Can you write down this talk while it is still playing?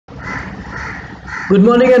Good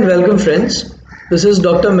morning and welcome, friends. This is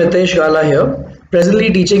Dr. MiteshGala here, presently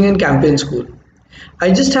teaching in Campaign School.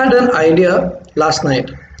 I just had an idea last night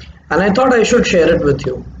and I thought I should share it with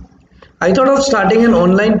you. I thought of starting an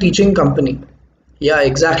online teaching company. Yeah,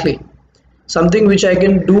 exactly. Something which I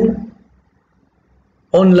can do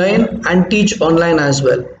online and teach online as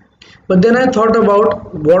well. But then I thought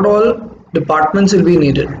about what all departments will be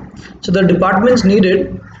needed. So the departments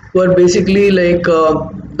needed were basically like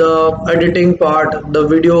the editing part, the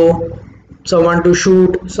video, someone to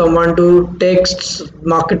shoot, someone to text,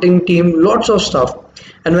 marketing team, lots of stuff.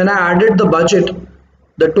 And when I added the budget,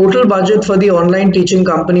 the total budget for the online teaching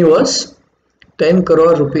company was 10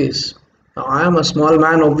 crore rupees. Now I am a small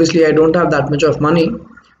man, obviously I don't have that much of money.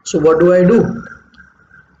 So what do?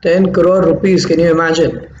 10 crore rupees, can you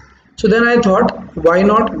imagine? So then I thought, why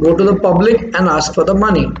not go to the public and ask for the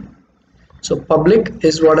money? So public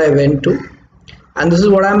is what I went to, and this is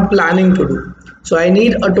what I'm planning to do. So I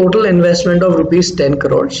need a total investment of rupees 10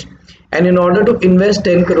 crores, and in order to invest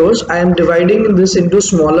 10 crores, I am dividing this into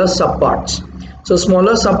smaller subparts. So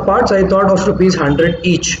smaller subparts, I thought of rupees 100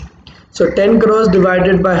 each. So 10 crores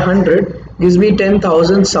divided by 100 gives me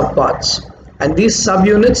 10,000 subparts. And these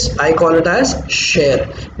subunits, I call it as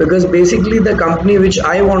share, because basically the company which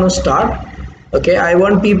I want to start, okay, I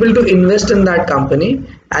want people to invest in that company,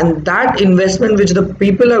 and that investment which the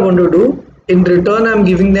people are going to do, in return I'm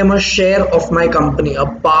giving them a share of my company, a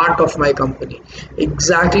part of my company.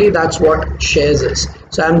 Exactly, that's what shares is.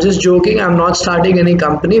 So I'm just joking, I'm not starting any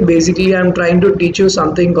company. Basically I'm trying to teach you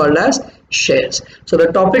something called as shares. So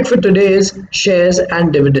the topic for today is shares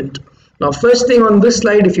and dividend. Now first thing on this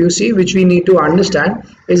slide, if you see, which we need to understand,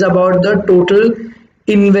 is about the total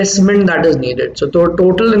investment that is needed. So the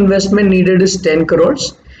total investment needed is 10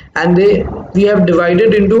 crores, and we have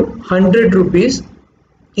divided into 100 rupees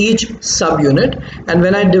each subunit. And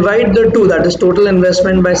when I divide the two, that is total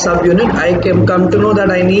investment by subunit, I can come to know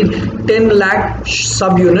that I need 10 lakh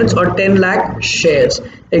subunits or 10 lakh shares.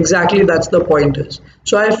 Exactly, that's the point is.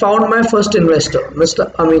 So I found my first investor,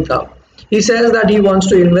 Mr. Amitabh. He says that he wants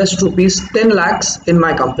to invest rupees 10 lakhs in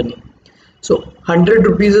my company. So 100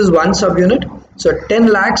 rupees is one subunit. So 10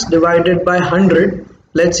 lakhs divided by 100.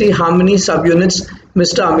 Let's see how many subunits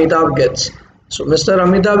Mr. Amitabh gets. So Mr.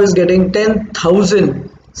 Amitabh is getting 10,000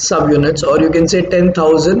 subunits, or you can say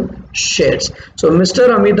 10,000 shares. So Mr.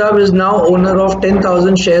 Amitabh is now owner of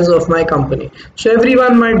 10,000 shares of my company. So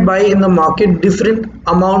everyone might buy in the market different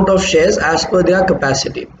amount of shares as per their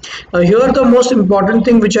capacity. Now here the most important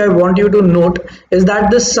thing which I want you to note is that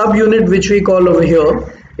the subunit which we call over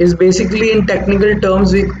here is basically, in technical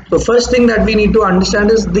terms, the first thing that we need to understand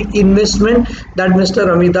is the investment that Mr.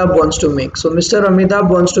 Amitabh wants to make. So Mr. Amitabh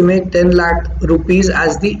wants to make 10 lakh rupees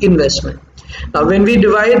as the investment. Now when we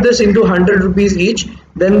divide this into 100 rupees each,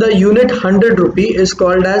 then the unit 100 rupee is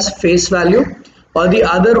called as face value, or the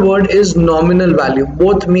other word is nominal value.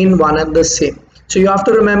 Both mean one and the same. So you have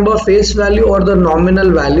to remember, face value or the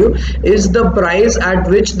nominal value is the price at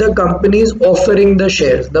which the company is offering the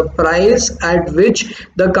shares. The price at which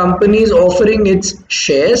the company is offering its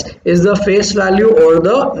shares is the face value or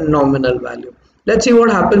the nominal value. Let's see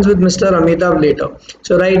what happens with Mr. Amitabh later.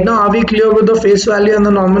 So right now, are we clear with the face value and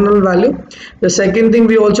the nominal value? The second thing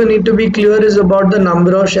we also need to be clear is about the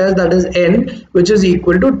number of shares, that is N, which is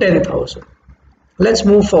equal to 10,000. Let's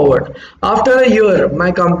move forward. After a year,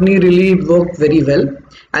 my company really worked very well.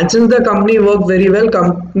 And since the company worked very well,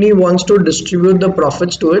 company wants to distribute the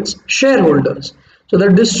profits to its shareholders. So the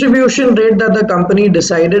distribution rate that the company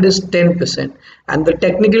decided is 10%, and the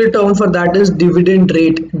technical term for that is dividend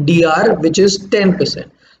rate, DR, which is 10%.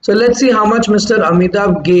 So let's see how much Mr.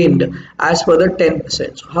 Amitabh gained as per the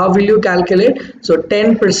 10%. So how will you calculate? So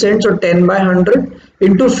 10%, so 10 by 100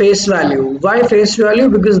 into face value. Why face value?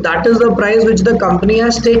 Because that is the price which the company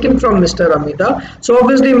has taken from Mr. Amitabh. So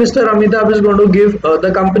obviously Mr. Amitabh is going to give,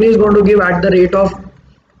 the company is going to give at the rate of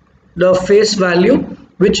the face value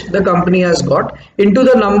which the company has got into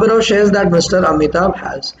the number of shares that Mr. Amitabh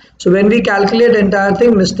has. So when we calculate entire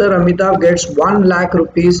thing, Mr. Amitabh gets 1 lakh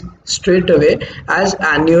rupees straight away as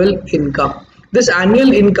annual income. This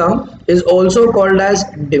annual income is also called as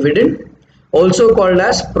dividend, also called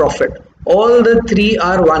as profit. All the three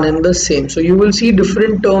are one and the same. So you will see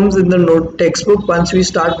different terms in the note textbook once we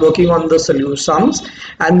start working on the sums,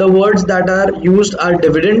 and the words that are used are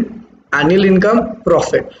dividend, annual income,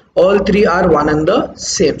 profit. All three are one and the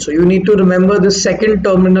same. So you need to remember the second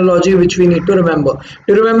terminology which we need to remember.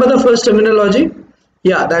 Do you remember the first terminology?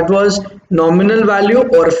 Yeah, that was nominal value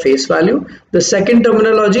or face value. The second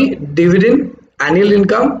terminology, dividend, annual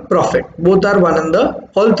income, profit. Both are one and the,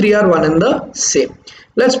 all three are one and the same.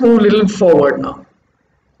 Let's move a little forward now.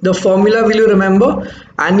 The formula, will you remember?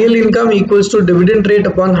 Annual income equals to dividend rate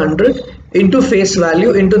upon 100 into face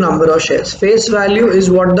value into number of shares. Face value is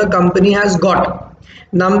what the company has got.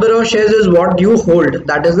 Number of shares is what you hold,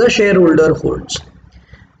 that is the shareholder holds.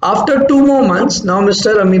 After 2 more months, now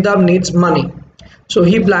Mr. Amitabh needs money. So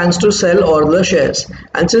he plans to sell all the shares.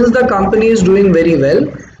 And since the company is doing very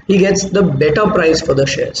well, he gets the better price for the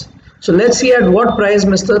shares. So let's see at what price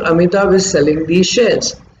Mr. Amitabh is selling these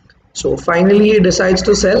shares. So finally he decides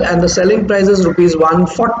to sell, and the selling price is rupees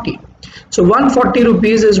 140. So 140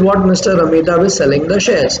 rupees is what Mr. Amitabh is selling the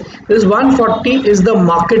shares. This 140 is the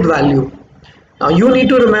market value. Now you need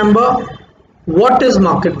to remember, what is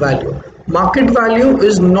market value? Market value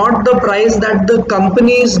is not the price that the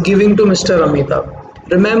company is giving to Mr. Amitabh.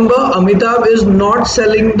 Remember, Amitabh is not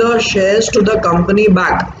selling the shares to the company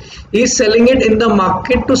back. He is selling it in the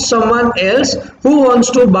market to someone else who wants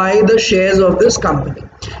to buy the shares of this company.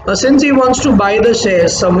 Now, since he wants to buy the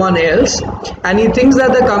shares someone else, and he thinks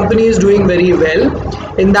that the company is doing very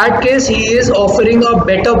well, in that case he is offering a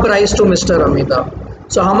better price to Mr.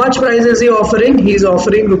 Amitabh. So how much price is he offering? He is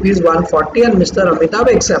offering rupees 140, and Mr.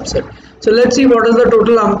 Amitabh accepts it. So let's see what is the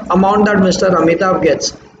total amount that Mr. Amitabh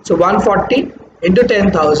gets. So 140 into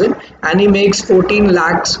 10,000, and he makes 14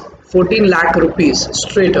 lakh rupees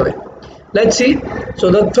straight away. Let's see. So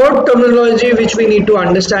the third terminology which we need to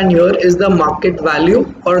understand here is the market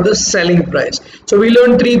value or the selling price. So we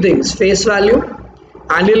learned 3 things: face value,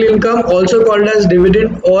 annual income, also called as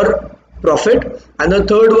dividend or profit, and the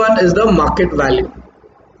third one is the market value.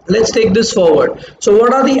 Let's take this forward. So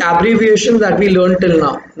what are the abbreviations that we learned till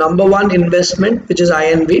now? Number 1, investment, which is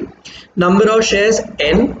INV. Number of shares,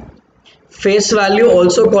 N. Face value,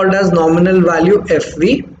 also called as nominal value,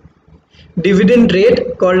 FV. Dividend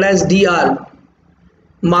rate, called as DR.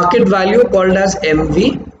 Market value, called as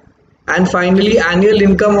MV. And finally annual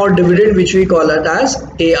income or dividend, which we call it as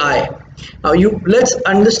AI. Now let's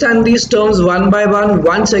understand these terms one by one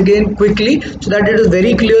once again quickly, so that it is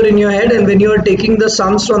very clear in your head, and when you are taking the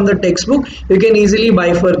sums from the textbook, you can easily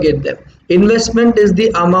bifurcate them. Investment is the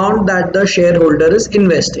amount that the shareholder is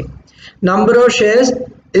investing. Number of shares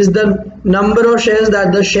is the number of shares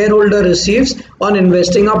that the shareholder receives on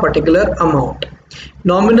investing a particular amount.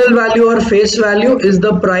 Nominal value or face value is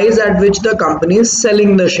the price at which the company is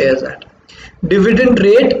selling the shares at. Dividend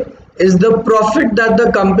rate is the profit that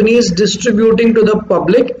the company is distributing to the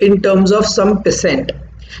public in terms of some percent.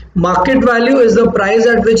 Market value is the price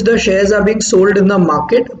at which the shares are being sold in the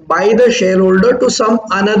market by the shareholder to some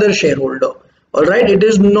another shareholder. Alright, it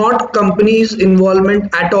is not company's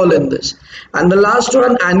involvement at all in this. And the last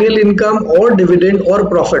one, annual income or dividend or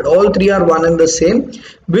profit, all three are one and the same,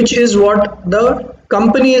 which is what the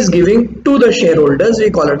company is giving to the shareholders. We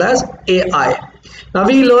call it as AI. Now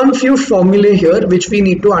we learn few formulae here which we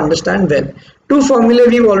need to understand well. 2 formulae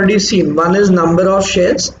we've already seen. One is number of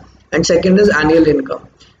shares and second is annual income.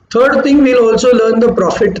 Third thing, we'll also learn the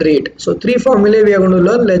profit rate. So 3 formulae we are going to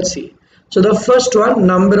learn. Let's see. So the first one,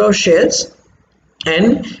 number of shares,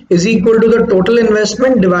 N is equal to the total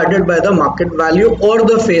investment divided by the market value or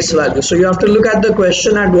the face value. So you have to look at the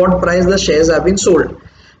question at what price the shares have been sold.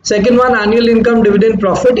 Second one, annual income dividend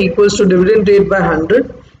profit equals to dividend rate by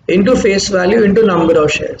 100 into face value into number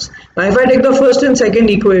of shares. Now if I take the first and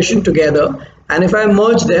second equation together and if I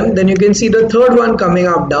merge them, then you can see the third one coming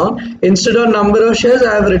up down. Instead of number of shares,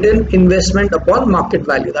 I have written investment upon market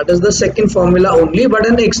value. That is the second formula only, but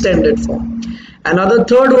an extended form. Another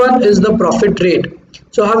third one is the profit rate.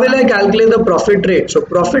 So how will I calculate the profit rate? So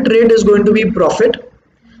profit rate is going to be profit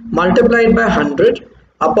multiplied by 100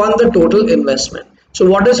 upon the total investment. So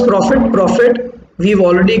what is profit? Profit we've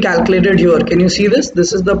already calculated here. Can you see this?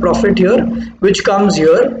 This is the profit here, which comes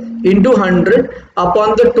here into 100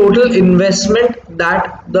 upon the total investment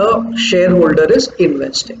that the shareholder is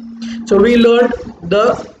investing. So we learned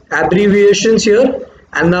the abbreviations here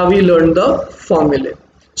and now we learned the formula.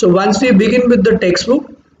 So once we begin with the textbook,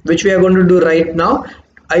 which we are going to do right now,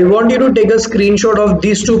 I want you to take a screenshot of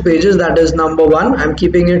these 2 pages. That is number 1. I'm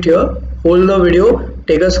keeping it here. Hold the video,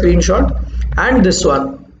 take a screenshot, and this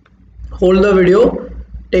one. Hold the video,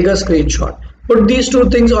 take a screenshot. Put these 2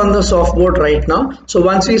 things on the softboard right now. So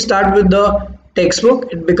once we start with the textbook,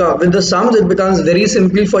 with the sums, it becomes very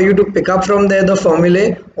simple for you to pick up from there the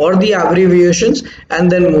formulae or the abbreviations and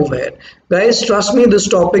then move ahead. Guys, trust me, this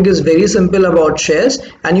topic is very simple about shares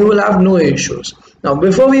and you will have no issues. Now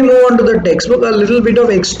before we move on to the textbook, a little bit of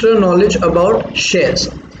extra knowledge about shares.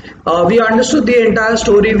 We understood the entire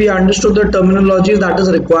story, we understood the terminology that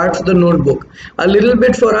is required for the notebook. A little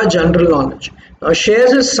bit for our general knowledge. Now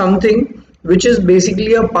shares is something which is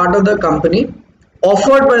basically a part of the company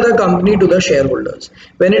offered by the company to the shareholders.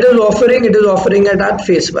 When it is offering it at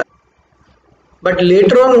face value. But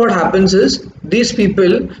later on what happens is, these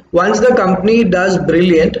people, once the company does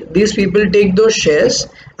brilliant, these people take those shares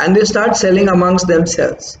and they start selling amongst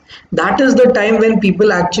themselves. That is the time when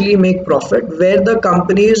people actually make profit, where the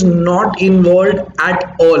company is not involved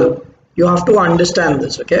at all. You have to understand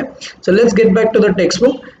this, okay? So let's get back to the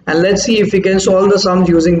textbook and let's see if we can solve the sums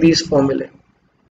using these formulae.